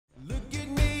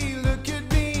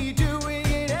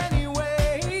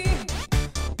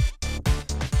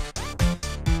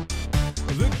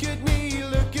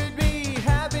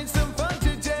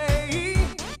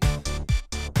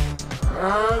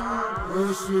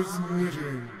versus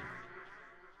Knitting.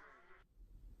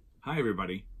 Hi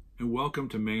everybody, and welcome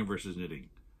to Man vs. Knitting.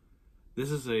 This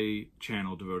is a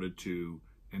channel devoted to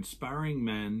inspiring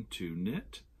men to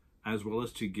knit, as well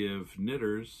as to give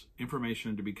knitters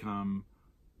information to become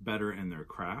better in their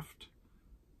craft.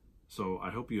 So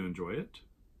I hope you enjoy it.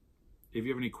 If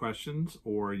you have any questions,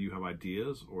 or you have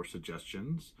ideas or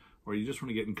suggestions, or you just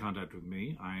want to get in contact with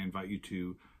me, I invite you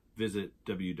to visit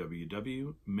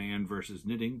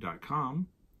www.manversusknitting.com.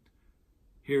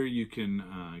 Here you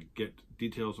can get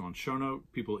details on show note.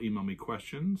 People email me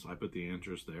questions. I put the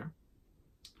answers there.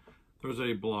 There's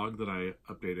a blog that I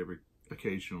update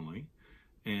occasionally.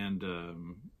 And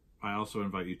I also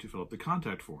invite you to fill up the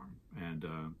contact form. And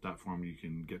that form you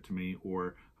can get to me,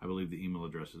 or I believe the email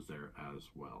address is there as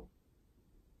well.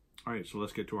 All right, so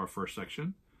let's get to our first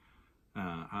section.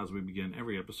 As we begin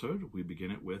every episode, we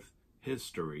begin it with His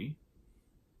Story.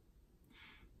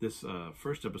 This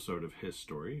first episode of His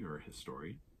Story,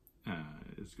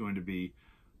 is going to be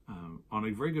on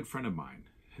a very good friend of mine.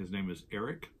 His name is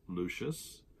Eric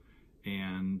Lucius,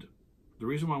 and the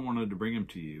reason why I wanted to bring him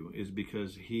to you is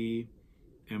because he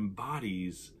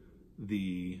embodies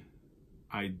the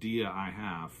idea I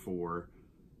have for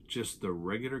just a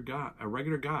regular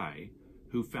guy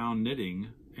who found knitting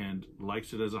and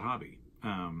likes it as a hobby.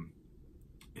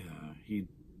 He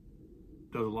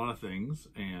does a lot of things,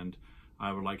 and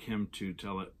I would like him to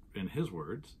tell it in his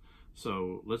words.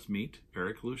 So let's meet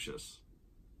Eric Lucius.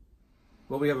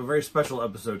 Well, we have a very special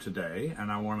episode today,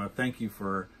 and I want to thank you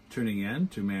for tuning in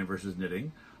to Man vs.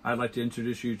 Knitting. I'd like to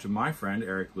introduce you to my friend,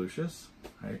 Eric Lucius.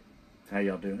 Hi. How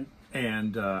y'all doing?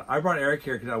 And I brought Eric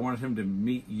here because I wanted him to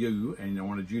meet you, and I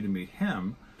wanted you to meet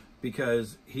him,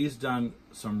 because he's done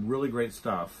some really great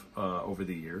stuff over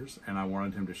the years, and I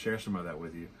wanted him to share some of that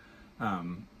with you.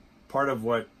 Part of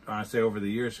what I say over the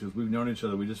years, because we've known each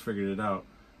other, we just figured it out,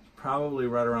 probably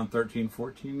right around 13,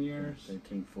 14 years.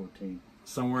 13, 14.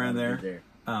 Somewhere in there.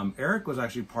 Eric was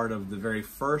actually part of the very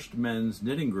first men's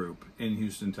knitting group in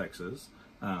Houston, Texas.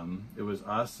 It was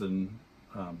us and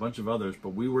a bunch of others, but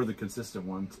we were the consistent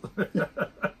ones.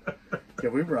 Yeah,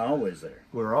 we were always there.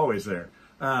 We were always there.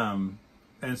 And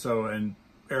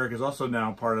Eric is also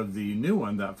now part of the new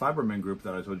one, that Fiberman group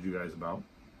that I told you guys about.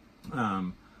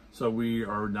 So we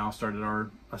are now started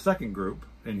a second group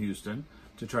in Houston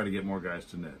to try to get more guys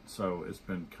to knit. So it's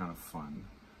been kind of fun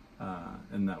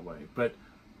in that way. But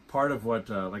part of what,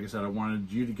 like I said, I wanted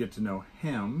you to get to know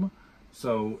him.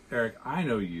 So Eric, I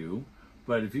know you,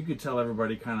 but if you could tell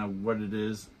everybody kind of what it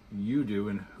is you do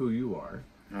and who you are.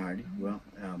 Alrighty. Well,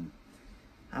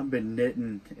 I've been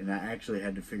knitting, and I actually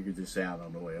had to figure this out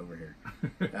on the way over here.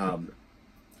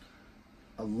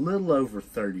 A little over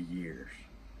 30 years.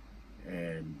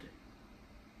 And,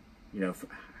 you know,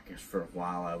 I guess for a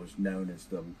while I was known as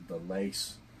the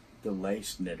lace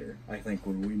knitter. I think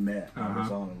when we met, I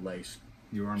was on a lace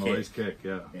You were on a lace kick,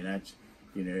 yeah. And that's,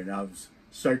 you know, and I was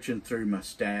searching through my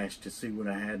stash to see what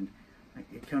I had. I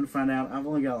come to find out I've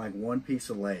only got like one piece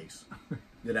of lace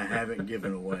that I haven't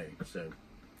given away. So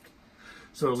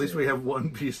at least we have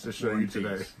one piece to show you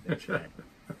today. That's right.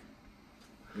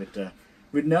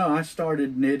 But no, I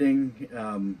started knitting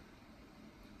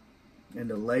in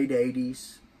the late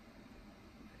 80s,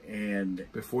 and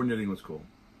before knitting was cool.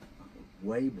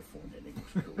 Way before knitting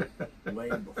was cool. Way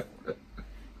before. It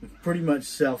was pretty much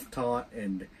self-taught,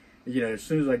 and you know, as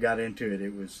soon as I got into it,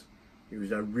 it was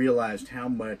I realized how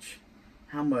much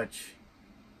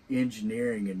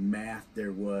engineering and math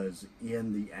there was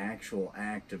in the actual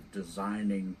act of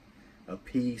designing a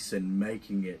piece and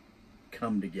making it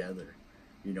come together,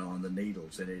 you know, on the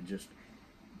needles. And it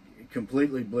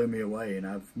completely blew me away. And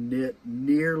I've knit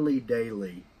nearly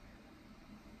daily,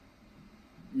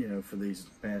 you know, for these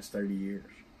past 30 years.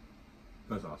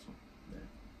 That's awesome. Yeah.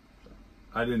 So.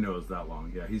 I didn't know it was that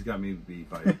long. Yeah, he's got me beat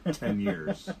by 10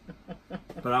 years.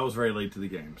 But I was very late to the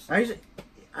games.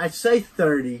 I say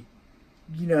 30.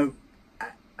 You know,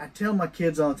 I tell my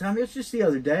kids all the time, it's just the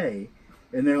other day.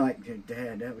 And they're like,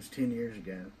 Dad, that was 10 years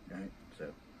ago. Right?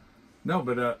 So. No,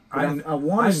 but I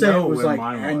want to say it was like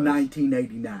in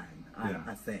 1989, yeah.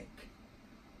 I think.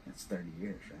 That's 30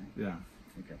 years, right? Yeah.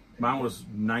 Okay. Mine was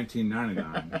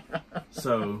 1999.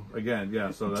 So, again,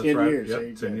 yeah, so that's 10 right. years.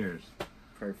 Yep, 10 years.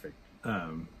 Perfect.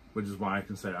 Which is why I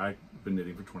can say I've been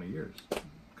knitting for 20 years.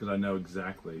 Because I know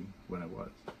exactly when it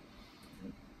was.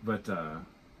 But,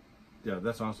 yeah,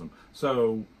 that's awesome.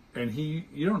 So, and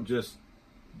you don't just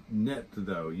knit,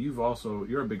 though.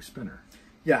 You're a big spinner.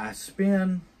 Yeah, I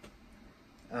spin.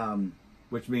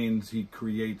 Which means he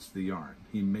creates the yarn.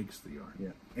 He makes the yarn.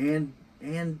 Yeah,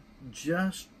 and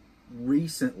just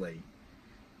recently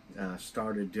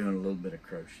started doing a little bit of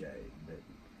crochet. But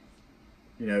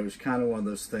You know, it was kind of one of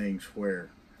those things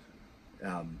where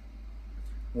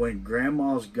when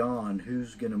grandma's gone,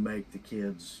 who's going to make the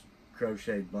kids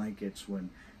crocheted blankets when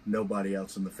nobody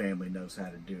else in the family knows how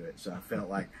to do it? So I felt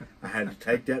like I had to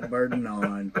take that burden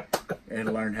on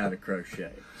and learn how to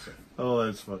crochet. So, Oh,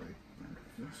 that's funny.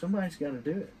 somebody's got to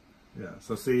do it. Yeah.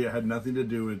 So see, it had nothing to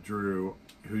do with Drew,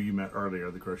 who you met earlier,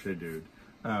 the crochet dude.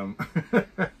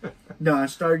 No, I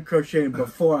started crocheting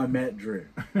before I met Drew.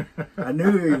 I knew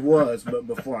who he was, but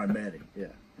before I met him. Yeah.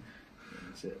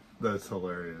 That's it. That's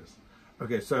hilarious.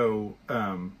 Okay, so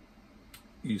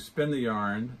you spin the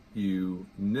yarn, you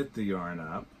knit the yarn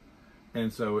up,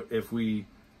 and so if we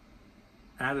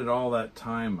added all that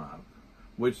time up,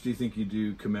 which do you think you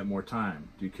do commit more time?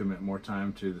 Do you commit more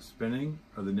time to the spinning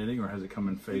or the knitting, or has it come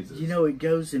in phases? You know, it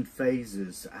goes in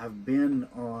phases. I've been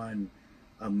on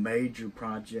a major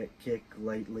project kick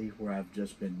lately where I've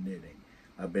just been knitting.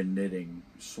 I've been knitting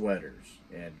sweaters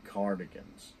and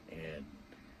cardigans and,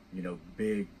 you know,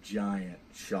 big giant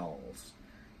shawls.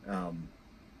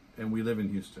 And we live in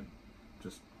Houston.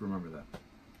 Just remember that.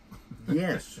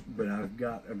 Yes, but I've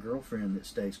got a girlfriend that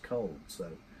stays cold, so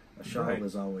a shawl Right.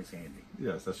 is always handy.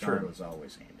 Yes, that's a shawl true. is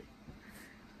always handy.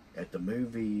 At the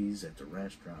movies, at the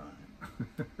restaurant.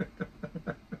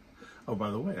 Oh,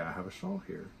 by the way, I have a shawl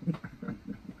here.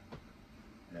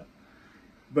 Yeah.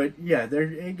 But yeah,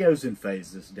 it goes in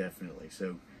phases, definitely.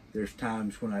 So there's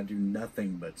times when I do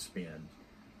nothing but spin,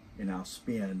 and I'll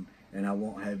spin, and I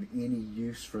won't have any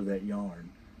use for that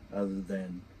yarn other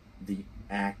than the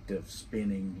act of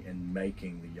spinning and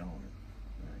making the yarn.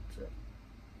 Right, so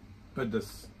But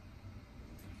this,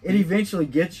 it eventually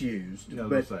gets used, Yeah, I was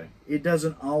but gonna say. it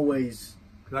doesn't always.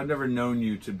 because I've never known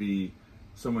you to be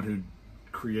someone who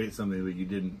creates something that you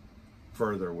didn't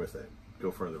further with it,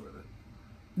 go further with it.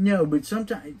 No, but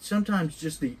sometimes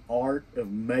just the art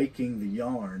of making the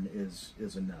yarn is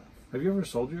enough. Have you ever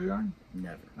sold your yarn?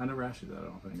 Never, I never asked you that, I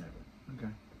don't think. never.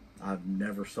 Okay. I've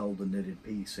never sold a knitted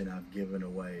piece, and I've given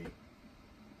away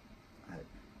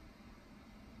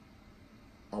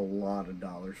a lot of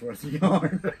dollars worth of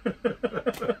yarn.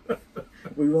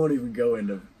 We won't even go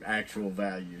into actual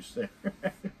values there.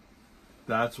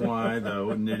 That's why,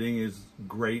 though, knitting is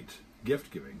great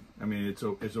gift giving. I mean, it's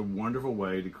a wonderful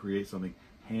way to create something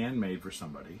handmade for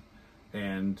somebody,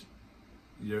 and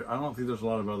I don't think there's a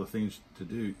lot of other things to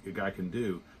do a guy can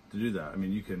do to do that. I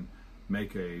mean, you can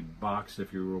make a box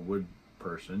if you're a wood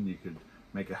person. You could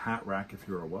make a hat rack if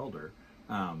you're a welder.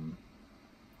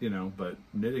 You know, but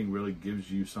knitting really gives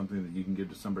you something that you can give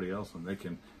to somebody else, and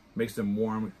makes them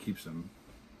warm, it keeps them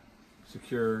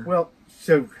secure. Well,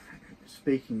 so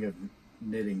speaking of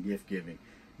knitting gift giving,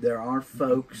 there are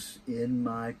folks in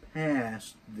my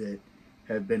past that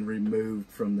have been removed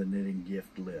from the knitting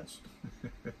gift list.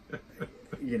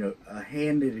 You know, a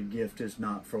hand knitted gift is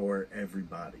not for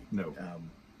everybody. No.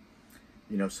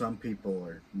 You know, some people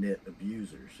are knit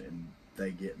abusers and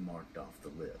they get marked off the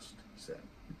list. So.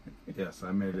 Yes,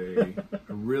 I made a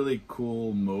really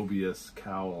cool Mobius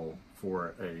cowl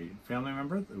for a family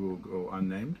member who will go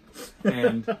unnamed.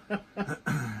 And,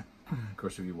 of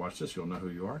course, if you watch this, you'll know who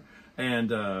you are.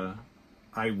 And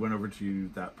I went over to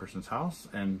that person's house,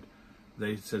 and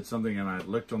they said something, and I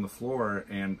looked on the floor,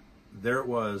 and there it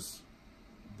was,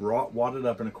 wadded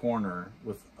up in a corner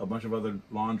with a bunch of other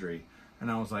laundry. And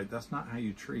I was like, that's not how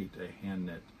you treat a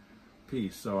hand-knit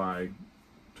piece. So I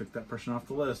took that person off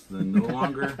the list, and then no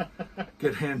longer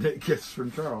get hand-knit gifts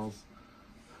from Charles.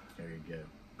 There you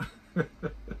go.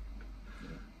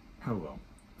 Oh well.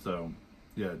 So,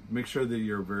 yeah, make sure that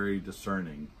you're very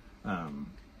discerning.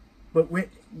 But when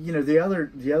you know the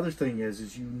other thing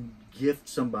is you gift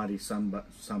somebody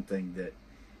something that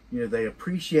you know they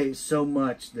appreciate so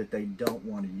much that they don't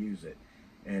want to use it,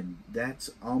 and that's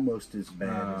almost as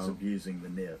bad as abusing the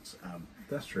knits.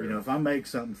 That's true. You know, if I make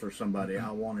something for somebody,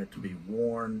 I want it to be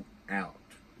worn out,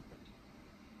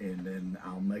 and then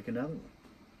I'll make another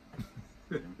one.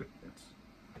 You know,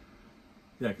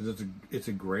 Yeah, because it's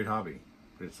a great hobby.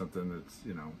 It's something that's,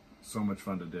 you know, so much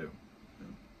fun to do.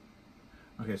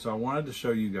 Okay, so I wanted to show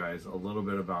you guys a little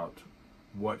bit about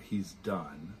what he's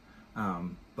done.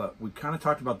 But we kind of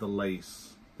talked about the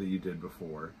lace that you did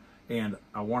before, and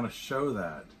I want to show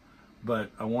that. But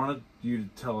I wanted you to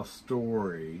tell a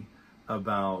story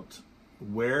about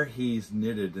where he's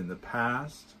knitted in the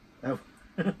past. Oh.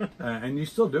 And you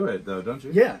still do it, though, don't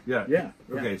you? Yeah.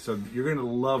 Okay, so you're going to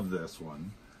love this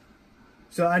one.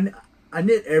 So I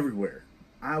knit everywhere.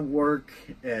 I work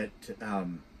at a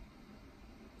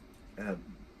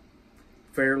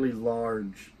fairly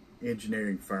large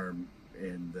engineering firm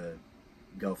in the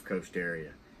Gulf Coast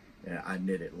area. And I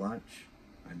knit at lunch.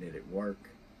 I knit at work.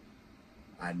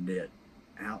 I knit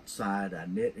outside, I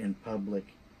knit in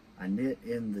public, I knit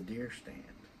in the deer stand.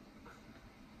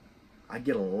 I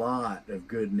get a lot of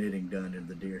good knitting done in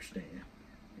the deer stand,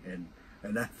 and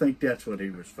I think that's what he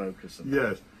was focusing on.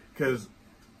 Yes, because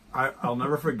I'll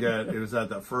never forget, it was at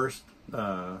that first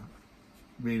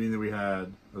meeting that we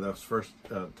had, or that was first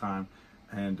time,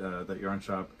 and that yarn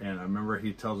shop, and I remember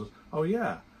he tells us, oh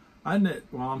yeah, I knit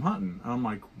while I'm hunting. And I'm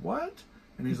like, what?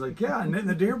 And he's like, yeah, I knit in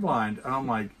the deer blind. And I'm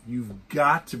like, you've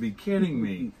got to be kidding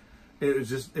me.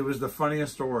 It was the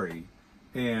funniest story.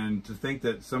 And to think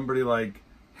that somebody like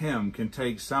him can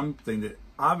take something that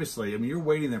obviously, I mean, you're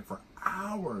waiting there for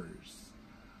hours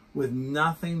with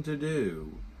nothing to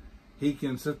do. He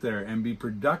can sit there and be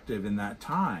productive in that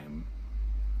time.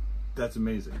 That's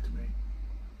amazing to me.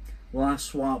 Well, I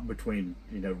swap between,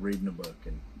 reading a book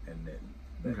and knitting.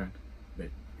 Okay. But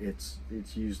it's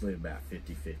usually about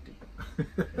 50-50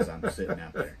 as I'm sitting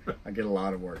out there. I get a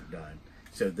lot of work done.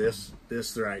 So this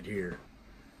right here,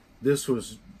 this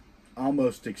was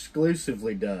almost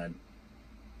exclusively done,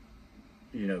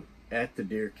 at the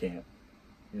deer camp.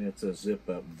 And it's a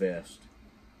zip-up vest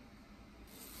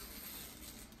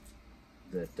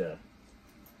that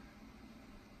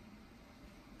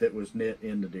was knit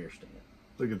in the deer stand.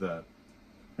 Look at that.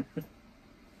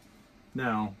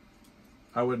 Now,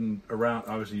 I wouldn't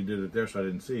obviously you did it there, so I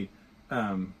didn't see.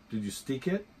 Did you steek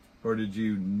it, or did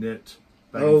you knit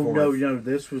back and forth? No,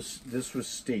 this was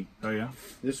steeked. Oh yeah?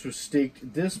 This was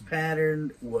steeked. This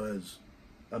pattern was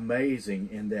amazing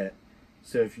in that,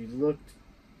 so if you looked,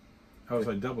 I was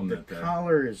like double knit the there.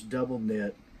 collar is double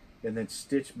knit and then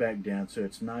stitched back down, so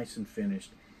it's nice and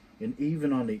finished. And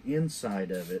even on the inside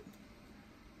of it,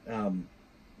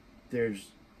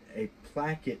 there's a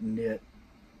placket knit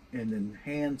and then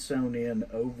hand sewn in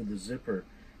over the zipper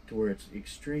to where it's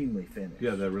extremely finished.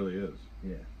 Yeah, that really is.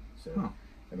 Yeah. So,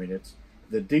 I mean, it's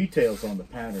the details on the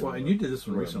pattern. Well, and you did this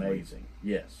one were recently. amazing.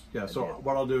 Yes. Yeah. So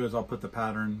what I'll do is I'll put the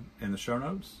pattern in the show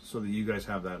notes so that you guys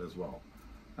have that as well,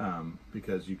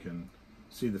 because you can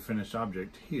see the finished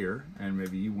object here, and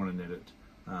maybe you want to knit it.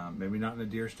 Maybe not in a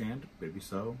deer stand. Maybe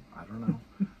so. I don't know.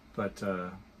 But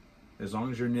as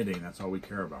long as you're knitting, that's all we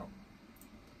care about.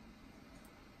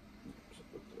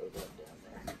 Throw that down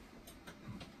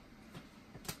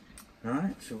there. All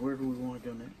right. So where do we want to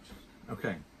go next?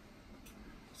 Okay.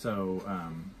 So,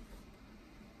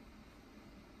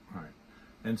 all right.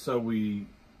 And so we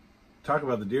talk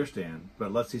about the deer stand,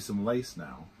 but let's see some lace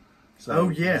now. So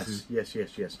yes.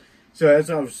 So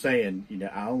as I was saying,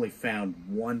 I only found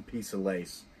one piece of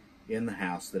lace in the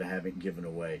house that I haven't given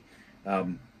away.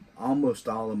 Almost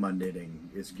all of my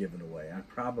knitting is given away. I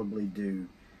probably do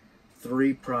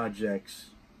 3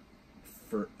 projects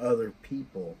for other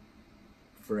people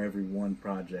for every one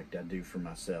project I do for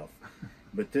myself.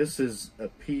 But this is a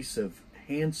piece of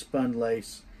hand-spun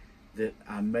lace that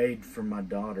I made for my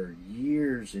daughter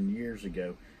years and years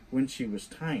ago when she was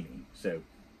tiny. So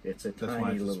it's a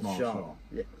tiny little shawl.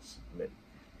 Yes, but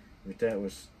that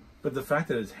was. But the fact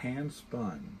that it's hand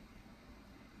spun.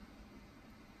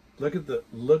 Look at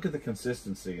the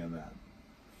consistency in that.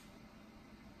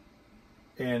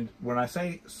 And when I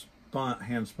say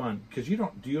hand spun, because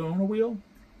do you own a wheel?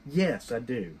 Yes, I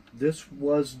do. This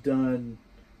was done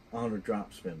on a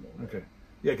drop spindle. Okay.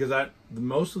 Yeah, because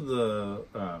most of the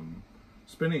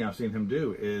spinning I've seen him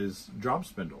do is drop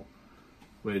spindle,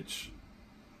 which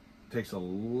takes a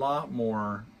lot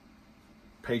more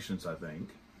patience, I think,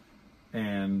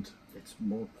 and it's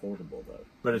more portable though.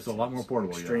 But it's a lot more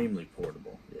portable. Extremely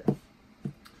portable. Yeah.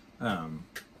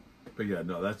 But yeah,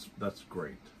 no, that's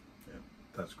great. Yeah.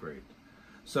 That's great.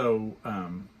 So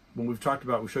when we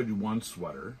showed you one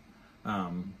sweater.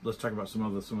 Let's talk about some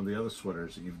of the other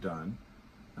sweaters that you've done.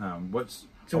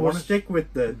 We'll stick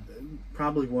with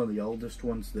probably one of the oldest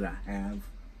ones that I have,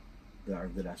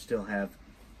 that I still have,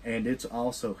 and it's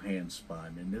also hand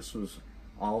spun. And this was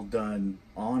all done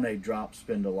on a drop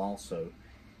spindle also,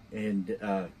 and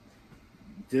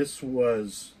this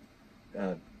was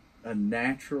a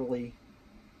naturally,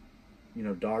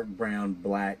 dark brown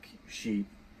black sheep,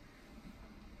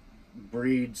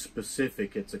 breed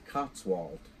specific. It's a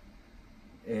Cotswold.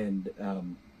 And I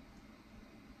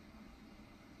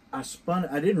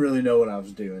didn't really know what I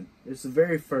was doing. It's the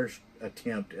very first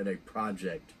attempt at a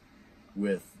project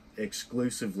with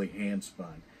exclusively hand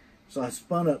spun. So I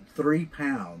spun up 3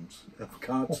 pounds of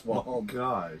Cotswold oh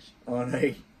gosh. on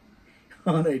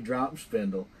a drop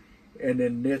spindle, and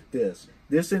then knit this.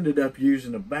 This ended up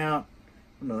using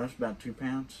that's about 2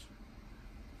 pounds.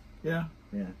 Yeah.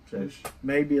 Yeah. So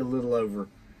maybe a pound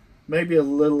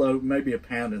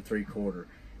and 3/4.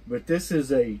 But this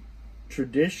is a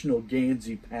traditional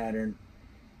Gansey pattern,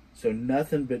 so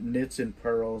nothing but knits and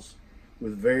purls.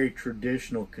 with very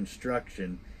traditional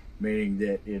construction, meaning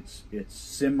that it's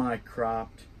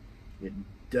semi-cropped. It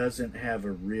doesn't have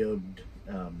a ribbed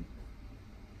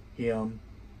hem,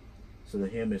 so the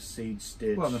hem is seed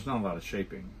stitched. Well, there's not a lot of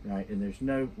shaping. Right, and there's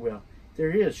no, well,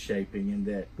 there is shaping in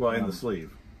that. Well, in the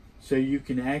sleeve. So you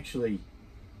can actually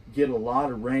get a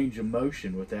lot of range of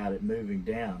motion without it moving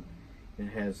down. It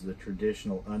has the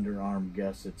traditional underarm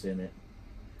gussets in it.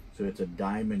 So it's a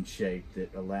diamond shape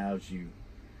that allows you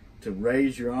to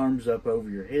raise your arms up over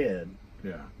your head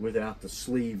without the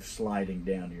sleeve sliding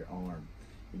down your arm.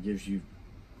 It gives you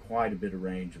quite a bit of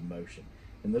range of motion.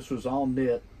 And this was all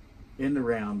knit in the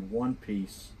round, one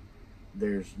piece.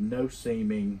 There's no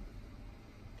seaming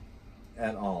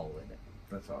at all in it.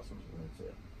 That's awesome. That's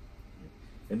it.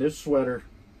 And this sweater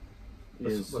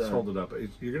is... Let's hold it up.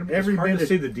 You're gonna be every hard bit to of,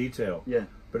 see the detail. Yeah.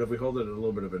 But if we hold it at a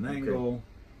little bit of an angle...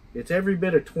 It's every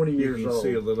bit of 20 years old. You can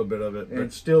see a little bit of it. And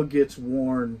it still gets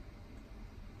worn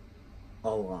a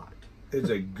lot. It's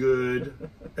a good...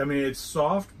 I mean, it's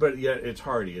soft, but yet it's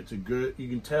hardy. It's a good... You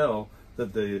can tell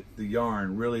that the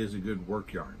yarn really is a good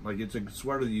work yarn. Like, it's a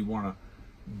sweater that you want to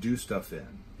do stuff in.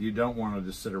 You don't want to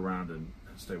just sit around and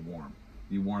stay warm.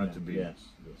 You want it to be... Yes.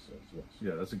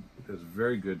 Yeah, that's a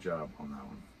very good job on that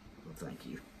one. So thank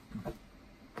you.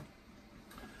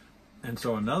 And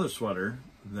so another sweater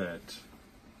that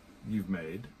you've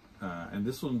made, and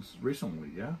this one's recently,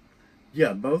 yeah?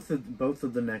 Yeah, both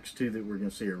of the next two that we're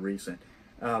going to see are recent.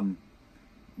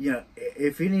 Yeah,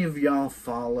 if any of y'all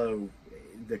follow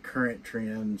the current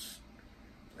trends,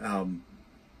 you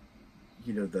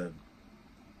know, the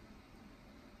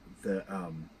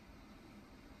what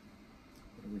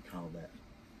do we call that?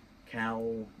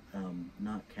 Cowl,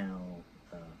 not cowl.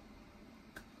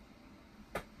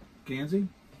 Gansey?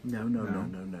 No.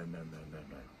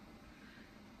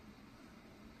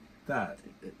 That.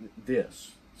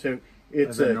 This. So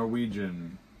it's a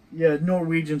Norwegian. Yeah,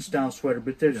 Norwegian style sweater,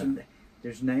 but there's a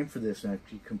name for this, and it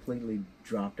completely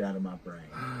dropped out of my brain.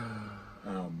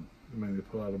 Maybe they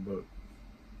pull out a boat.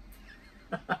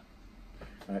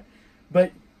 Right.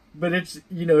 But it's,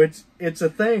 you know, it's a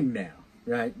thing now,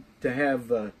 right? To have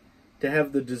the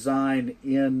design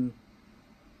in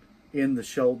the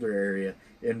shoulder area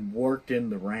and worked in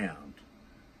the round.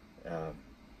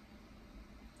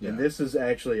 And this is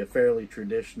actually a fairly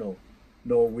traditional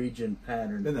Norwegian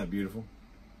pattern. Isn't that beautiful?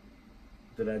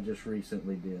 That I just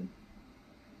recently did.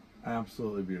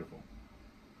 Absolutely beautiful.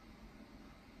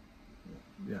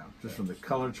 Yeah, just from the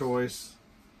color choice,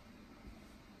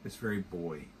 it's very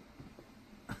boy,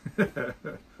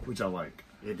 which I like.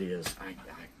 It is.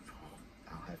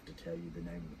 I'll have to tell you the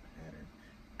name of the pattern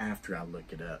after I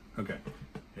look it up. Okay.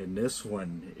 And this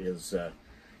one is,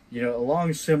 you know, along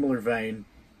a similar vein,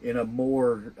 in a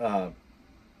more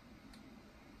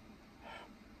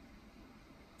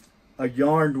a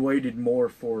yarn weighted more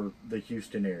for the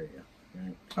Houston area.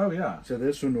 Right? Oh yeah. So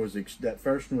this one was that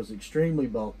first one was extremely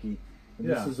bulky, and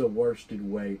this is a worsted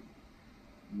weight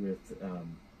with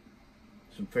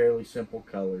some fairly simple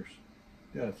colors.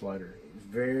 Yeah, it's lighter. It's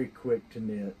very quick to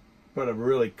knit, but a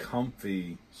really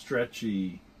comfy,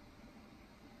 stretchy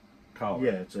collar.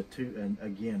 Yeah, it's a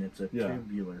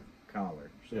tubular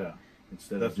collar. So yeah.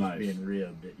 Instead of just being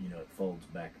ribbed, it folds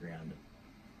back around and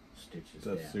stitches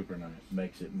down. That's super nice.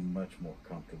 Makes it much more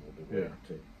comfortable to wear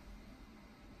too.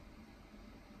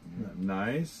 Yeah.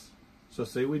 Nice. So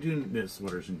say we do knit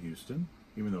sweaters in Houston,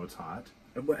 even though it's hot.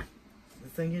 But the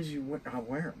thing is, I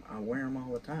wear them. I wear them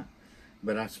all the time.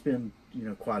 But I spend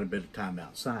quite a bit of time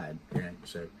outside. Right?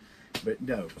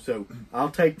 So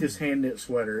I'll take this hand knit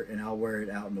sweater and I'll wear it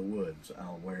out in the woods.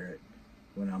 I'll wear it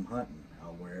when I'm hunting.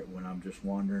 I'll wear it when I'm just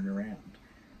wandering around,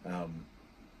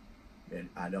 and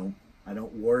I don't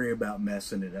worry about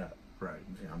messing it up. Right.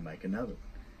 I'll make another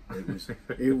one.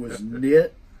 It was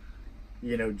knit,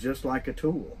 just like a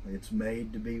tool. It's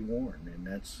made to be worn, and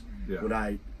that's what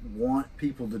I want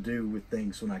people to do with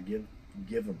things when I give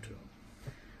them to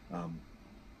them.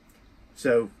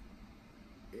 So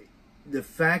the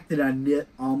fact that I knit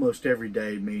almost every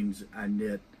day means I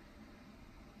knit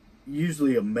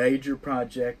usually a major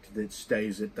project that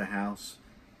stays at the house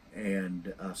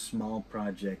and a small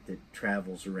project that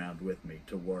travels around with me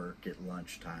to work at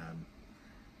lunchtime,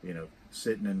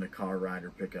 sitting in the car ride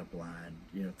or pickup line,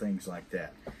 things like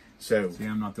that. So see,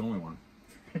 I'm not the only one.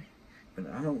 But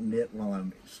I don't knit while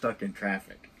I'm stuck in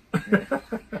traffic. I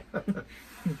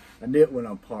knit when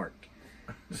I'm parked.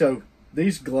 So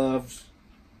these gloves,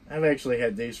 I've actually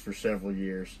had these for several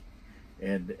years.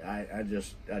 And I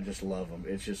just love them.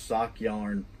 It's just sock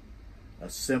yarn, a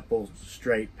simple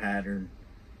straight pattern.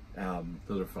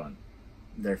 Those are fun.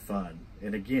 They're fun.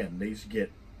 And again, these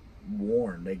get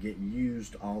worn. They get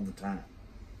used all the time.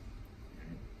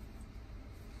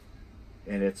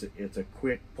 and it's a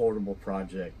quick portable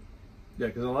project. Yeah,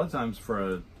 because a lot of times for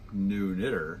a new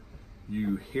knitter,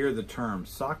 you hear the term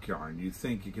sock yarn, you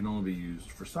think it can only be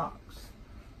used for socks.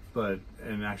 But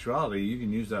in actuality, you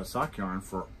can use that sock yarn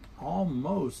for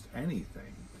almost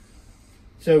anything.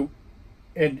 So,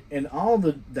 and all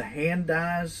the hand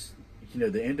dyes,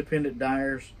 the independent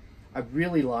dyers, I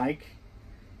really like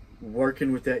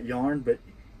working with that yarn, but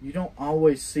you don't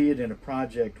always see it in a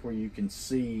project where you can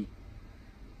see,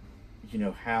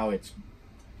 how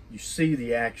you see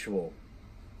the actual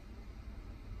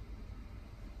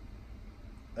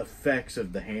effects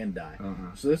of the hand dye.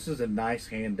 So this is a nice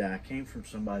hand dye. Came from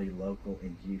somebody local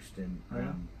in Houston.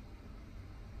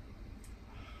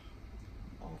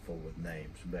 Awful with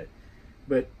names,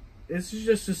 but this is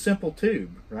just a simple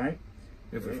tube, right?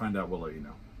 If we find out, we'll let you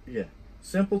know. Yeah,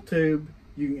 simple tube.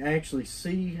 You can actually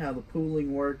see how the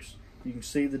pooling works. You can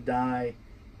see the dye,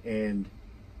 and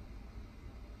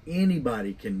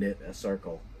anybody can knit a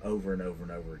circle over and over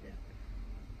and over again.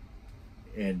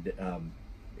 And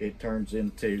it turns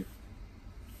into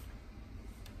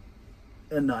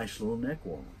a nice little neck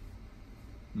warmer.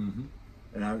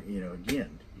 And I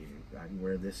can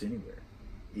wear this anywhere,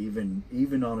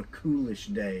 even on a coolish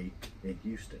day in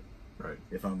Houston, right?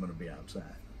 If I'm going to be outside.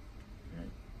 Right?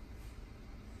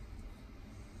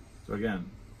 So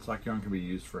again, sock yarn can be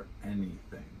used for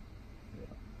anything,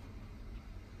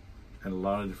 and a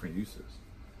lot of different uses.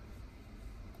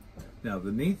 Now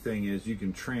the neat thing is you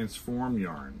can transform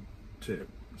yarn too.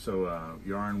 So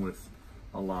yarn with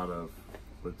a lot of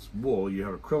what's wool, you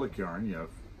have acrylic yarn, you have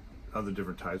other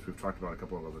different types. We've talked about a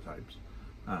couple of other types.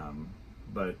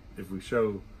 But if we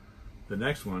show the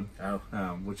next one,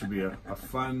 which would be a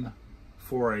fun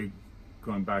foray,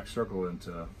 going back circle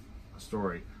into a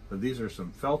story, but these are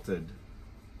some felted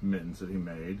mittens that he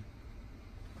made.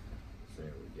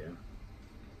 There we go.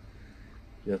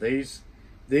 Yeah,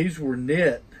 these were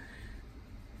knit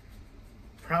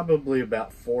probably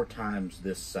about 4 times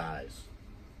this size,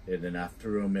 and then I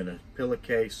threw them in a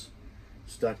pillowcase,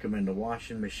 stuck them in the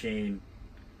washing machine,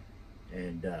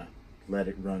 and let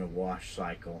it run a wash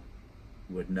cycle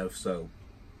with no soap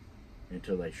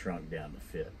until they shrunk down to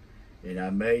fit. And I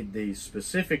made these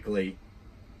specifically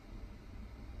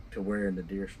to wear in the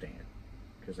deer stand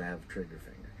because I have trigger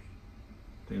fingers.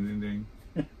 Ding ding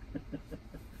ding.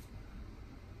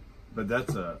 But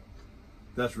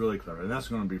that's really clever, and that's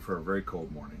going to be for a very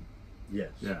cold morning.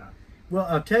 Yes. Yeah. Well,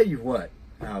 I'll tell you what.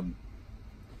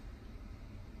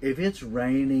 If it's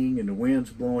raining and the wind's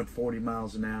blowing 40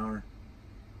 miles an hour,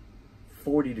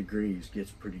 40 degrees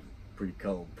gets pretty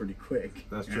cold pretty quick.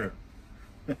 That's true.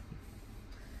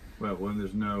 Well, when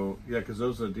there's no, because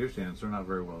those deer stands are not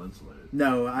very well insulated.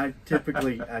 No, I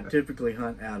typically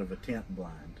hunt out of a tent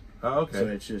blind. Oh, okay. So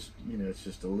it's just it's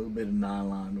just a little bit of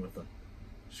nylon with a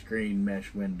screen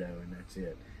mesh window, and that's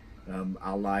it.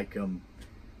 I like them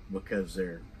because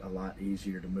they're a lot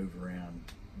easier to move around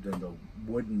than the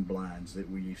wooden blinds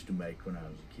that we used to make when I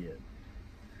was a kid.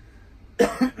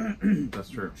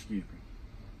 That's true. Excuse me.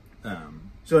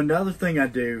 So another thing I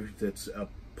do that's a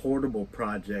portable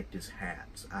project is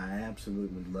hats. I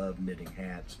absolutely love knitting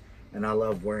hats, and I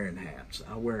love wearing hats.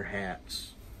 I wear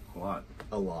hats a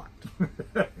lot.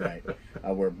 Right.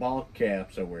 I wear ball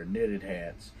caps. I wear knitted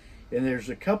hats. And there's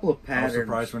a couple of patterns. I was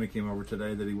surprised when he came over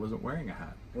today that he wasn't wearing a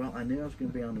hat. Well, I knew I was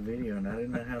going to be on the video, and I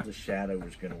didn't know how the shadow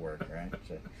was going to work, right?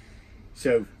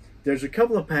 So there's a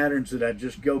couple of patterns that I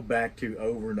just go back to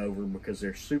over and over because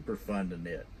they're super fun to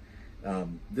knit.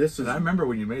 This is. And I remember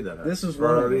when you made that hat. This is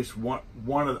or at least one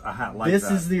of a hat like that.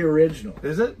 This is the original.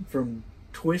 Is it? From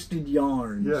Twisted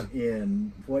Yarns. Yeah.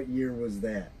 In what year was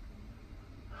that?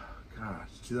 Gosh,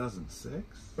 2006.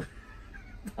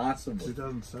 Possibly.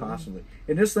 2007. Possibly.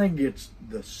 And this thing gets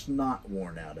the snot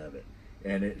worn out of it,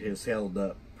 and it has held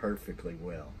up perfectly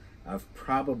well. I've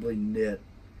probably knit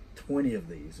 20 of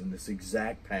these in this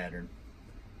exact pattern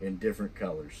in different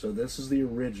colors. So this is the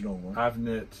original one. I've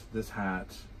knit this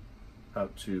hat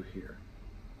up to here.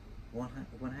 What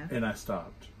happened? And I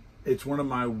stopped. It's one of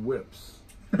my whips.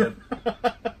 But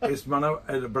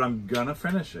I'm gonna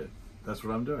finish it. That's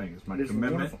what I'm doing. It's my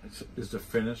commitment is to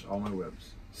finish all my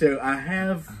whips. So I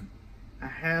have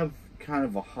kind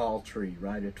of a hall tree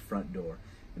right at the front door,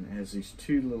 and it has these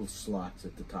 2 little slots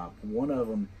at the top. One of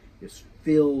them is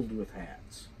filled with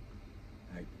hats.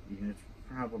 It's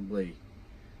probably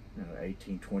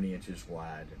 18, 20 inches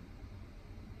wide and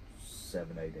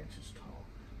 7, 8 inches tall,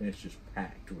 and it's just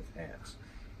packed with hats.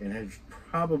 And there's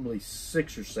probably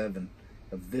 6 or 7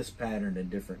 of this pattern in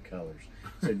different colors.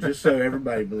 So just so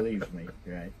everybody believes me,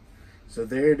 right? So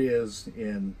there it is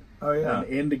in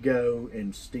indigo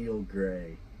and steel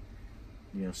gray.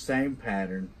 Same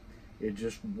pattern. It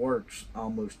just works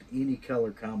almost any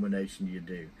color combination you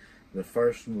do. The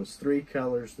first one was 3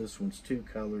 colors. This one's 2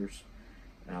 colors.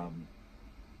 And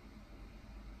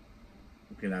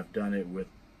I've done it with,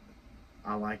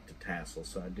 I like the tassel,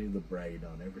 so I do the braid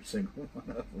on every single one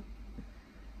of them.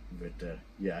 But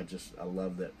yeah, I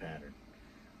love that pattern.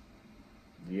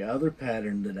 The other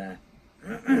pattern that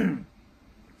I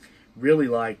really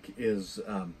like is,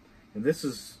 and this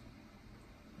is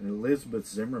an Elizabeth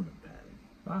Zimmerman pattern.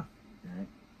 Ah, right?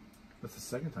 That's the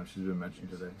second time she's been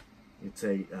mentioned today. It's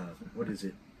a, what is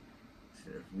it? It's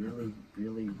a really,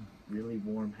 really, really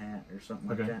warm hat or something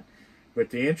like that. But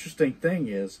the interesting thing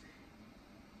is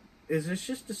it's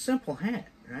just a simple hat,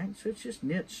 right? So it's just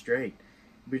knit straight.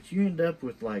 But you end up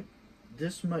with like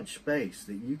this much space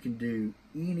that you can do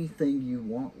anything you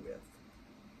want with.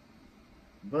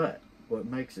 But what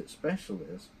makes it special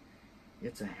is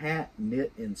it's a hat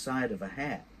knit inside of a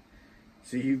hat.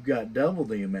 So you've got double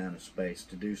the amount of space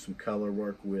to do some color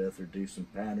work with, or do some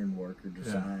pattern work or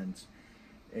designs.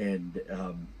 Yeah. And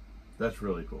that's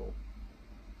really cool.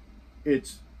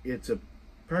 It's a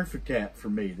perfect hat for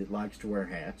me that likes to wear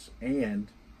hats, and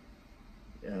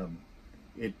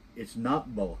it's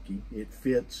not bulky. It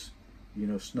fits, you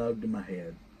know, snug to my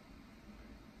head.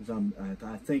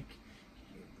 I think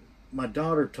my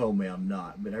daughter told me I'm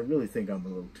not, but I really think I'm a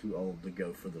little too old to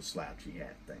go for the slouchy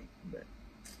hat thing. But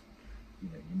you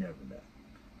know, you never know.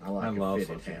 I love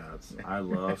slouchy hats. I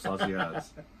love slouchy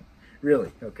hats.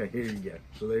 Really? Okay, here you go.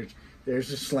 So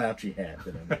there's a slouchy hat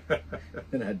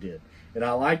that I did. And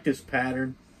I like this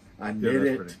pattern. I knit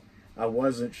it. Pretty. I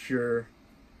wasn't sure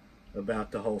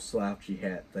about the whole slouchy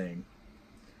hat thing.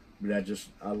 But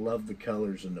I love the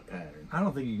colors and the pattern. I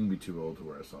don't think you can be too old to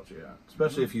wear a slouchy hat.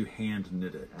 Especially if you hand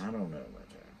knit it. I don't know about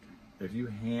that. If you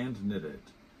hand knit it,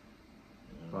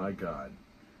 by God.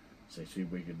 So see,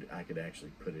 I could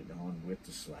actually put it on with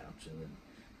the slouch, and then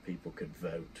people could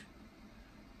vote.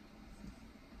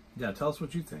 Yeah, tell us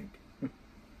what you think. So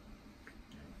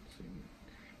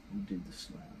you do the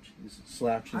slouch. Is it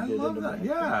slouching? I love that.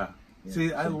 Yeah.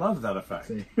 See, I love that effect.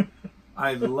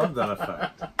 I love that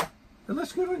effect. It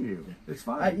looks good on you. It's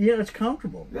fine. Yeah, it's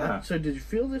comfortable. Yeah. So did you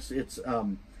feel this? It's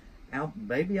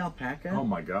baby alpaca. Oh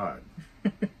my God,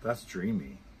 that's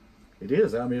dreamy. It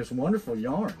is. I mean, it's wonderful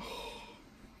yarn.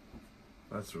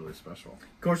 That's really special.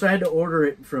 Of course, I had to order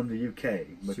it from the UK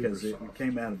because it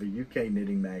came out of a UK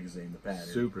knitting magazine. The pattern.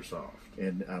 Super soft.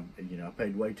 And you know, I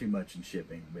paid way too much in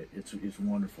shipping, but it's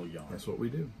wonderful yarn. That's what we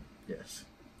do. Yes,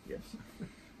 yes.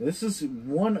 This is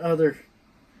one other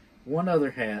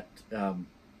hat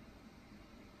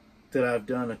that I've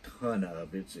done a ton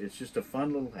of. It's just a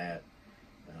fun little hat.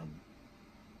 I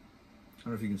don't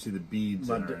know if you can see the beads.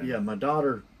 My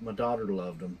daughter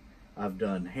loved them. I've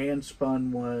done hand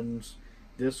spun ones.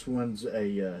 This one's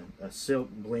a silk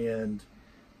blend.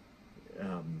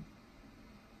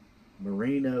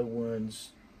 Merino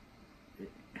ones.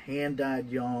 Hand dyed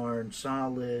yarn,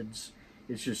 solids.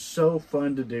 It's just so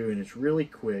fun to do, and it's really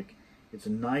quick. It's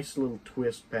a nice little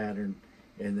twist pattern,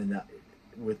 and then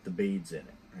with the beads in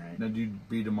it. Right. Now, do you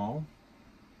bead them all,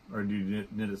 or do you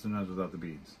knit it sometimes without the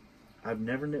beads? I've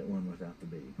never knit one without the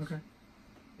beads. Okay.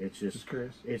 It's just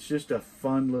curious. It's just a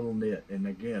fun little knit, and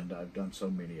again, I've done so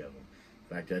many of them.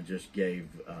 In fact, I just gave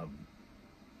a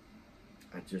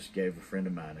friend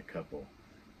of mine a couple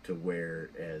to wear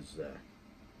as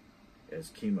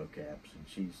chemo caps, and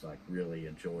she's like really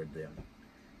enjoyed them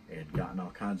and gotten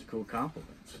all kinds of cool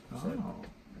compliments. Oh, so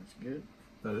that's good.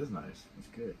 That is nice. That's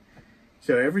good.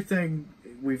 So everything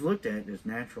we've looked at is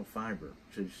natural fiber,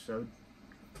 so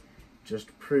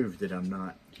just prove that I'm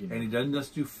not, you know. And he doesn't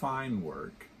just do fine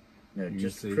work. No,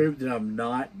 just prove that I'm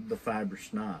not the fiber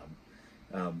snob.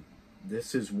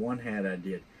 This is one hat I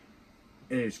did,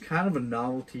 and it's kind of a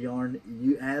novelty yarn.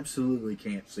 You absolutely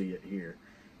can't see it here,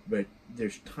 but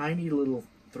there's tiny little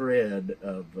thread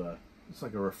of it's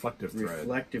like a reflective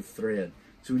thread.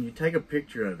 So when you take a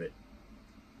picture of it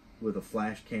with a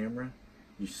flash camera,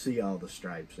 you see all the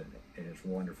stripes in it, and it's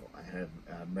wonderful. I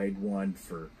made one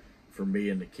for me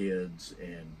and the kids,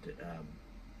 and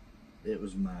it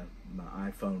was my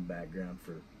iPhone background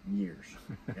for years.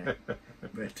 Okay?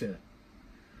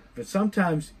 But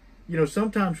sometimes, you know,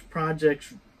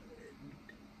 projects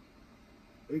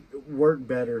work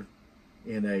better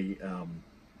in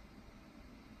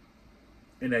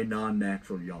a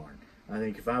non-natural yarn. I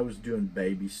think if I was doing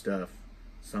baby stuff,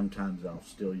 sometimes I'll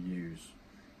still use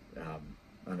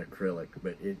an acrylic,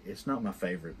 but it's not my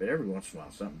favorite. But every once in a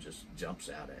while, something just jumps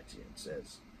out at you and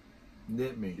says,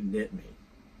 "Knit me, knit me."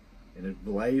 And a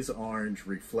blaze orange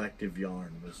reflective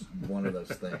yarn was one of those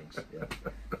things. Yeah,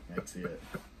 that's it.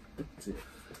 That's it.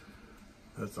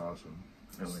 That's awesome.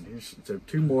 Oh, and here's so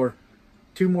two more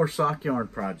sock yarn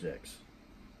projects.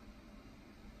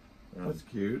 That's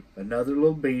cute. Another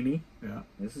little beanie. Yeah.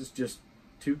 This is just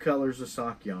 2 colors of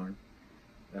sock yarn.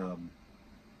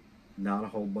 Not a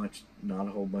whole bunch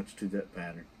to that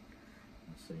pattern.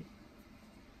 Let's see.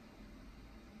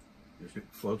 Your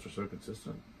floats are so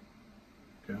consistent.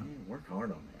 Yeah, work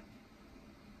hard on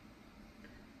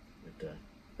that.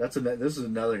 But this is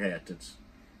another hat that's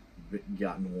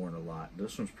gotten worn a lot.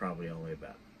 This one's probably only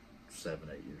about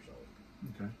 7-8 years old.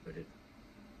 Okay. But it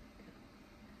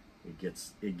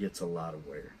gets a lot of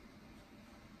wear.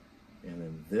 And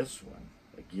then this one,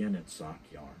 again, it's sock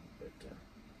yarn, but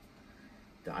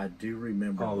I do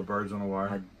remember all the birds on a wire.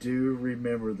 I do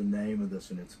remember the name of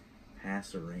this one. It's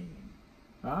Passerine.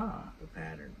 Ah, the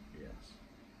pattern, yes.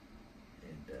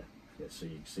 And yeah, so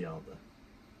you can see all the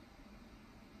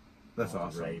that's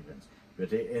awesome. ravens.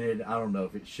 But I don't know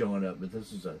if it's showing up, but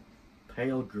this is a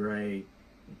pale gray,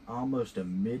 almost a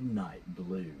midnight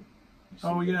blue.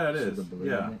 Oh yeah, it is. The blue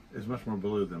Yeah, in it? it's much more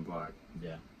blue than black.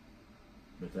 Yeah.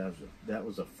 But that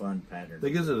was a fun pattern. That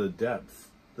gives it a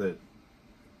depth that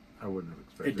I wouldn't have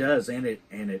expected. It does, and it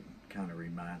kind of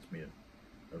reminds me of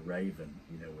a raven,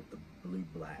 with the blue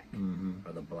black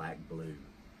or the black blue.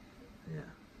 Yeah,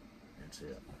 that's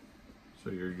it. So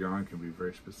your yarn can be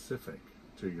very specific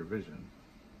to your vision.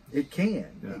 It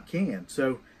can. Yeah. It can.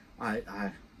 So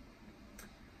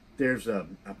there's a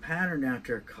pattern out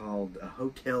there called a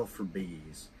Hotel for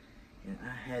Bees, and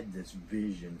I had this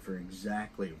vision for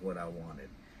exactly what I wanted.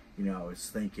 I was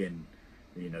thinking,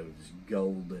 this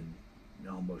golden,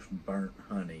 almost burnt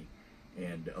honey,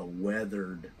 and a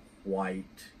weathered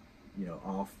white,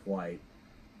 off-white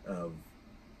of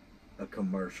a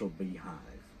commercial beehive.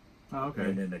 Oh, okay.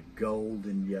 And then a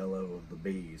golden yellow of the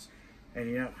bees.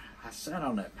 And I sat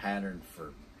on that pattern for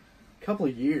a couple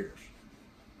of years.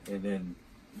 And then,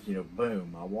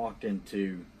 boom, I walked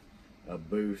into a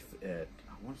booth at,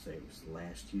 I want to say it was the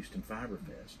last Houston Fiber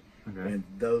Fest. Okay. And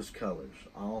those colors,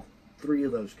 all 3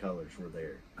 of those colors were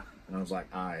there. And I was like,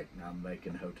 all right, now I'm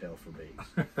making Hotel for Bees.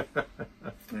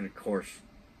 And of course,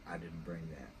 I didn't bring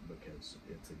that because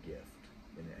it's a gift.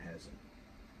 And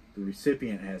the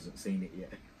recipient hasn't seen it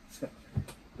yet.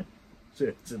 So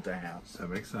it's at the house. That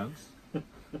makes sense.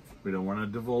 We don't want to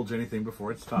divulge anything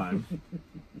before it's time.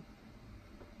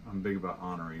 I'm big about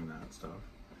honoring that stuff.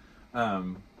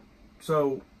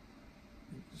 So,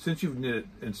 since you've knit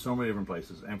in so many different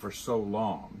places and for so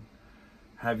long,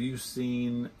 have you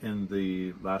seen in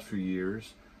the last few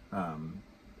years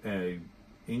a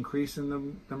increase in the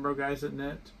number of guys that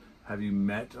knit? Have you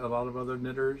met a lot of other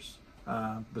knitters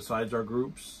besides our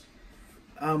groups?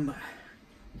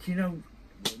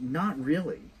 Not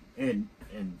really. And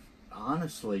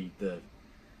honestly, the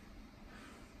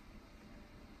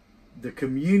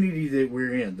community that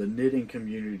we're in, the knitting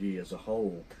community as a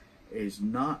whole, is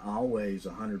not always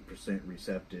 100%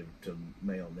 receptive to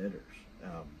male knitters.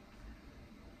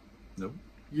 Nope.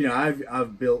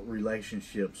 I've built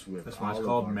relationships with. That's why it's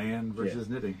called man versus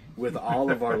knitting. With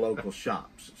all of our local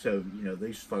shops. So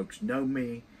these folks know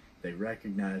me, they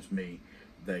recognize me,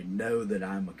 they know that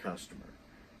I'm a customer.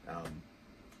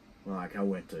 Like I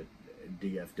went to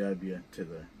DFW to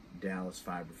the Dallas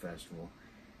Fiber Festival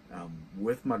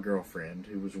with my girlfriend,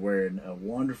 who was wearing a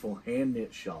wonderful hand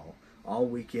knit shawl all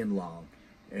weekend long,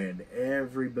 and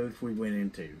every booth we went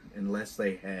into, unless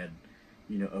they had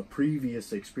a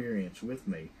previous experience with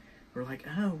me, we're like,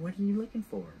 oh, what are you looking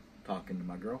for? Talking to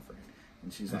my girlfriend,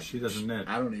 and she's like, she doesn't knit.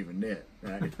 I don't even knit,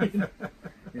 right?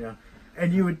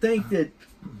 And you would think that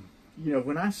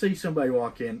when I see somebody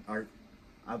walk in, I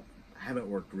haven't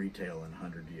worked retail in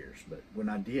 100 years, but when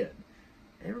I did,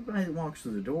 everybody that walks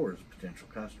through the door is a potential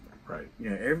customer. Right.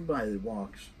 Everybody that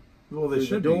walks through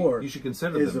the door you should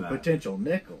consider is them a that. potential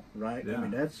nickel, right? Yeah. I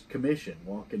mean, that's commission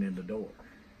walking in the door.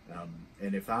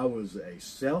 And if I was a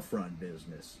self-run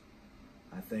business,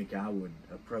 I think I would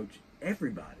approach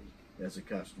everybody as a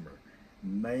customer,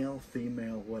 male,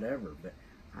 female, whatever. But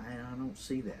I don't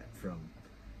see that from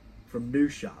new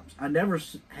shops. I've never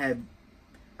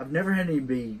had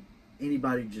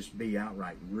anybody just be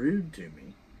outright rude to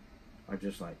me. I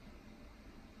just like.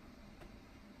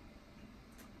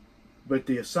 But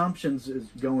the assumptions is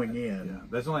going in. Yeah,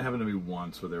 that's only happened to me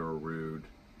once where they were rude,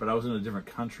 but I was in a different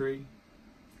country,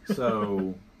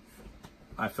 so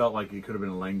I felt like it could have been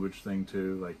a language thing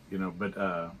too, But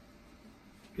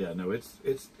yeah, no, it's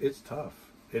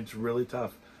tough. It's really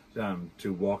tough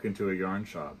to walk into a yarn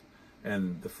shop,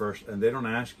 and they don't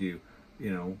ask you,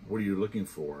 what are you looking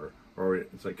for, or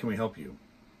it's like, can we help you?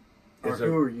 Or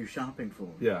who are you shopping for?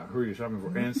 Yeah, who are you shopping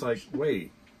for? And it's like,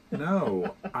 wait.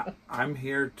 No, I'm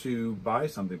here to buy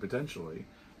something potentially,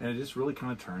 and it just really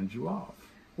kind of turns you off.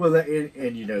 Well,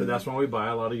 and you know, But that's why we buy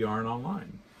a lot of yarn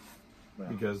online, well,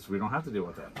 because we don't have to deal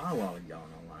with that. I buy a lot of yarn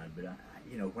online, but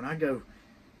you know, when I go,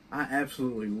 I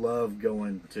absolutely love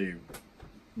going to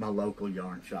my local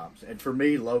yarn shops, and for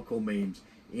me, local means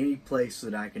any place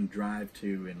that I can drive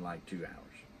to in like 2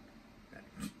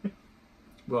 hours.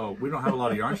 Well, we don't have a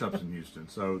lot of yarn shops in Houston,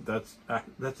 so that's an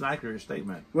accurate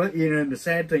statement. Well, you know, and the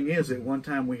sad thing is, at one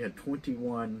time we had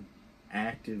 21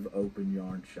 active open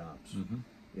yarn shops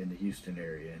in the Houston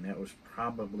area, and that was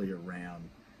probably around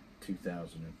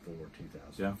 2004,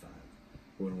 2005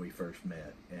 when we first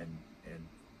met, and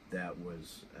that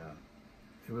was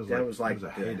like a the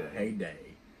heyday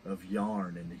of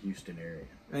yarn in the Houston area.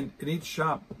 And each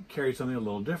shop carried something a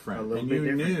little different, A little and bit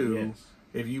you different, knew. yes.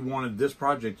 If you wanted this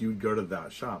project, you would go to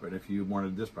that shop. And if you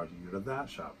wanted this project, you go to that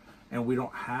shop. And we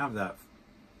don't have that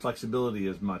flexibility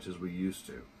as much as we used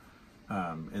to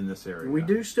in this area. We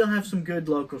do still have some good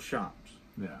local shops.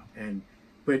 Yeah.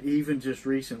 But even just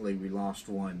recently, we lost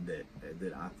one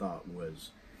that I thought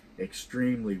was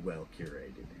extremely well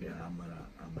curated. And Yeah. I'm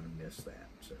gonna miss that.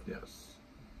 So. Yes.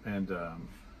 And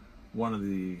one of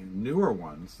the newer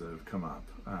ones that have come up,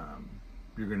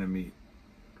 you're going to meet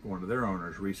one of their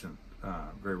owners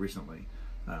very recently.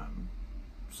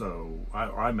 So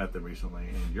I met them recently,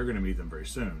 and you're going to meet them very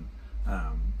soon.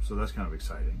 So that's kind of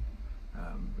exciting.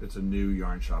 It's a new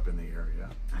yarn shop in the area.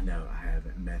 I know I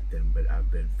haven't met them, but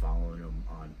I've been following them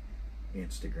on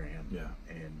Instagram. Yeah.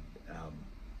 And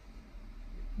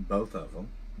both of them.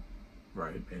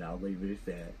 Right. And I'll leave it at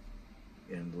that,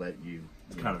 and let you.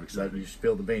 Kind of exciting. Let you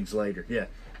spill the beans later. Yeah.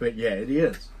 But yeah, it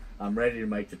is. I'm ready to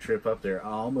make the trip up there. I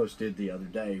almost did the other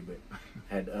day, but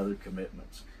had other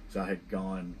commitments. So I had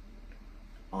gone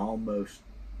almost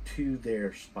to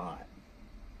their spot,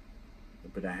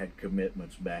 but I had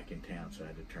commitments back in town, so I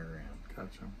had to turn around.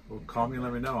 Gotcha. Well, call me and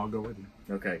let me know. I'll go with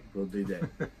you. Okay, we'll do that.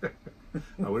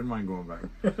 I wouldn't mind going back.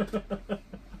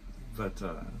 But,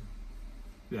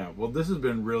 yeah, well, this has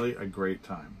been really a great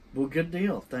time. Well, good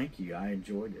deal. Thank you. I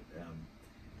enjoyed it.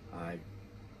 I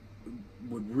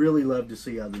would really love to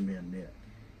see other men knit.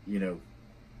 You know,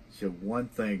 so one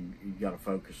thing you got to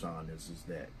focus on is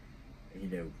that, you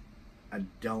know, I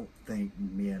don't think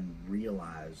men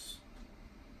realize,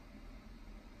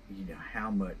 you know, how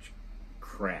much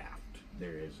craft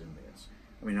there is in this.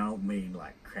 I mean, I don't mean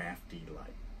like crafty,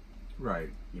 like,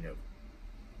 Right. you know,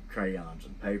 crayons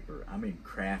and paper. I mean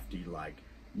crafty, like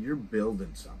you're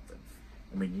building something.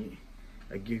 I mean,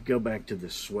 you go back to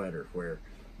this sweater where,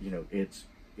 you know,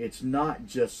 it's not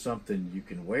just something you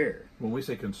can wear. When we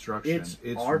say construction, it's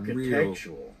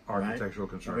architectural, real architectural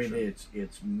construction. I mean,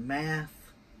 it's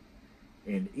math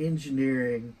and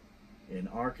engineering and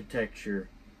architecture,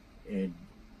 and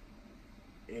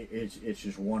it's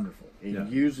just wonderful. It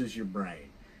uses your brain.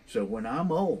 So when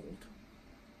I'm old,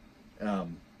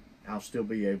 I'll still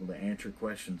be able to answer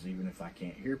questions even if I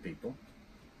can't hear people,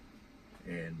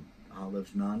 and all those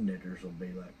non-knitters will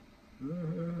be like,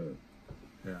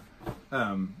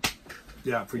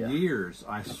 For years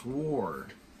I swore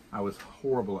I was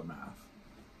horrible at math.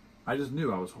 I just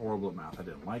knew I was horrible at math. I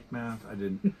didn't like math. I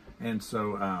didn't, and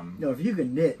so no, if you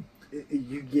can knit,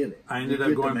 you get it. I ended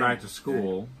up going back to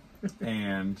school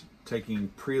and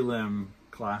taking prelim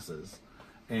classes,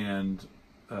 and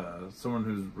someone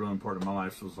who's really important in my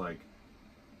life was like,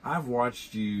 I've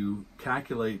watched you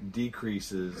calculate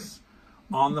decreases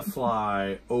on the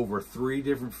fly over 3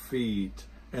 different feet,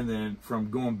 and then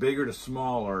from going bigger to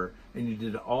smaller, and you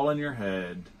did it all in your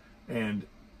head, and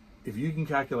if you can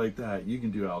calculate that, you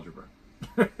can do algebra.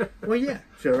 Well, yeah.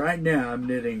 So right now I'm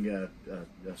knitting a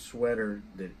sweater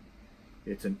that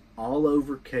it's an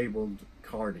all-over cabled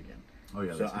cardigan. Oh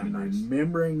yeah, so that's I'm nice.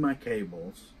 remembering my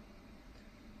cables,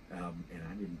 and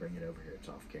I didn't bring it over here. It's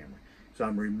off camera. So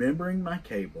I'm remembering my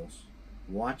cables,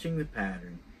 watching the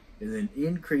pattern, and then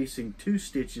increasing 2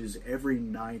 stitches every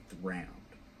 9th round.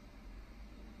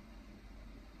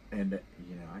 And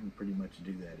you know, I can pretty much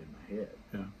do that in my head.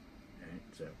 Yeah. Right?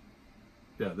 So.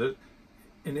 Yeah.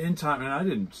 And in time, and I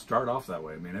didn't start off that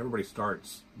way. I mean, everybody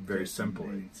starts very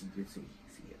simply. It's easy.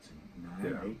 It's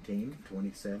 9, 18,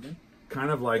 27.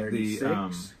 Kind of like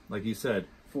 36, like you said,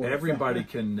 4, everybody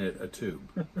can knit a tube,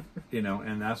 you know,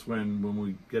 and that's when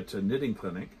we get to knitting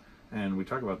clinic and we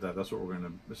talk about that, that's what we're going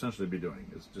to essentially be doing,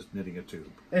 is just knitting a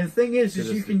tube. And the thing is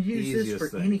you can use this easiest for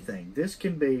thing. anything. This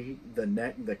can be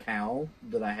the cowl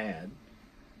that I had.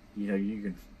 You know, you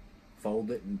can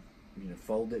fold it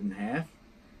in half,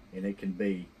 and it can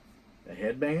be a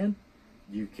headband.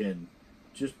 You can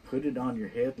just put it on your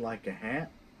head like a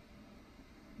hat.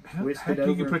 twist Heck, it over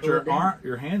you can and put pull it down.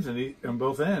 your hands on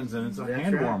both ends, and it's a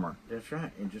hand right. warmer. That's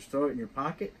right. And just throw it in your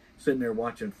pocket, sitting there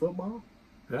watching football.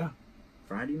 Yeah.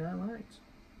 Friday Night Lights.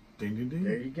 Ding, ding, ding.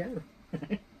 There you go.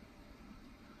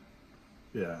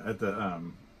 Yeah, at the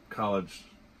college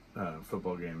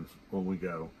football games when we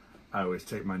go, I always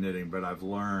take my knitting, but I've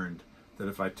learned that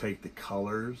if I take the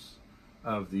colors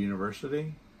of the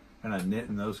university and I knit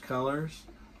in those colors,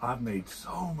 I've made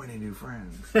so many new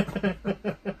friends.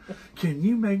 Can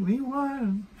you make me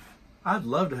one? I'd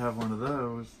love to have one of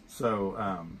those.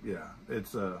 So yeah,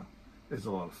 it's a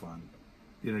lot of fun.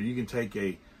 You know, you can take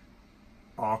a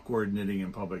awkward knitting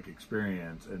in public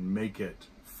experience and make it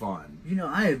fun. You know,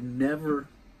 I have never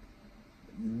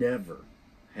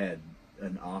had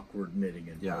an awkward knitting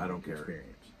in Yeah, public I don't care. experience.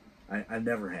 I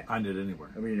never have. I knit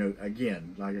anywhere. I mean, you know,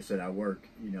 again, like I said, I work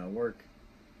in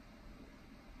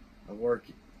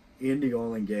the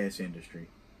oil and gas industry.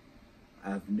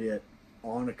 I've knit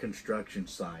on a construction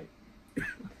site.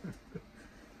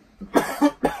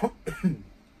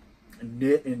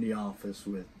 Knit in the office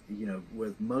with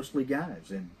mostly guys,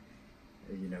 and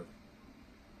you know,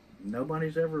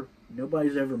 nobody's ever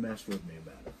messed with me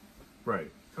about it.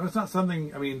 Right. It's not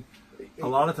something, I mean, a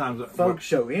lot of times Folks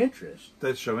show interest.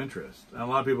 that show interest. And a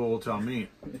lot of people will tell me,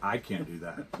 I can't do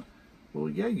that. Well,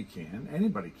 yeah, you can.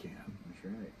 Anybody can. That's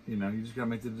right. You know, you just got to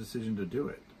make the decision to do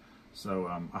it. So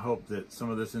I hope that some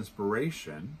of this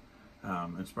inspiration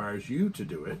inspires you to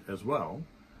do it as well.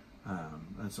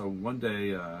 And so one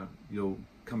day you'll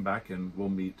come back and we'll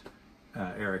meet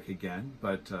Eric again.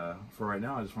 But for right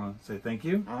now, I just want to say thank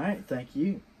you. All right. Thank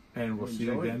you. And we'll see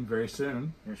you again very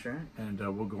soon. That's right. And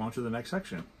we'll go on to the next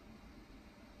section.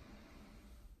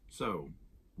 So,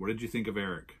 what did you think of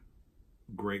Eric?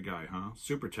 Great guy, huh?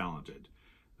 Super talented.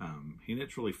 He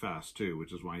knits really fast too,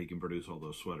 which is why he can produce all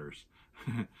those sweaters.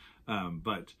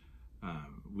 But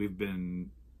we've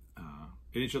been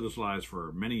in each other's lives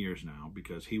for many years now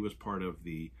because he was part of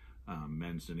the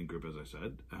men's knitting group, as I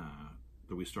said,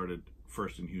 that we started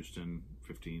first in Houston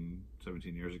 15,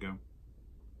 17 years ago.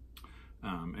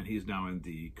 And he's now in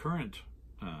the current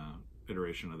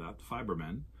iteration of that, the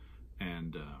Fibermen.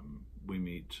 And we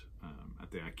meet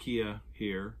at the IKEA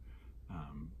here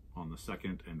on the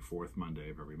second and fourth Monday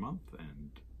of every month.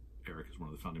 And Eric is one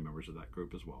of the founding members of that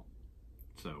group as well.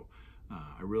 So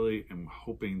I really am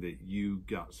hoping that you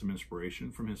got some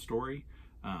inspiration from his story.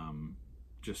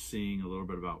 Just seeing a little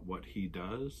bit about what he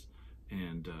does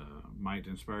and might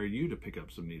inspire you to pick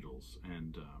up some needles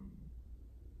and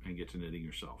get to knitting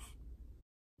yourself.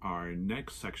 Our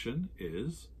next section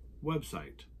is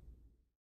website.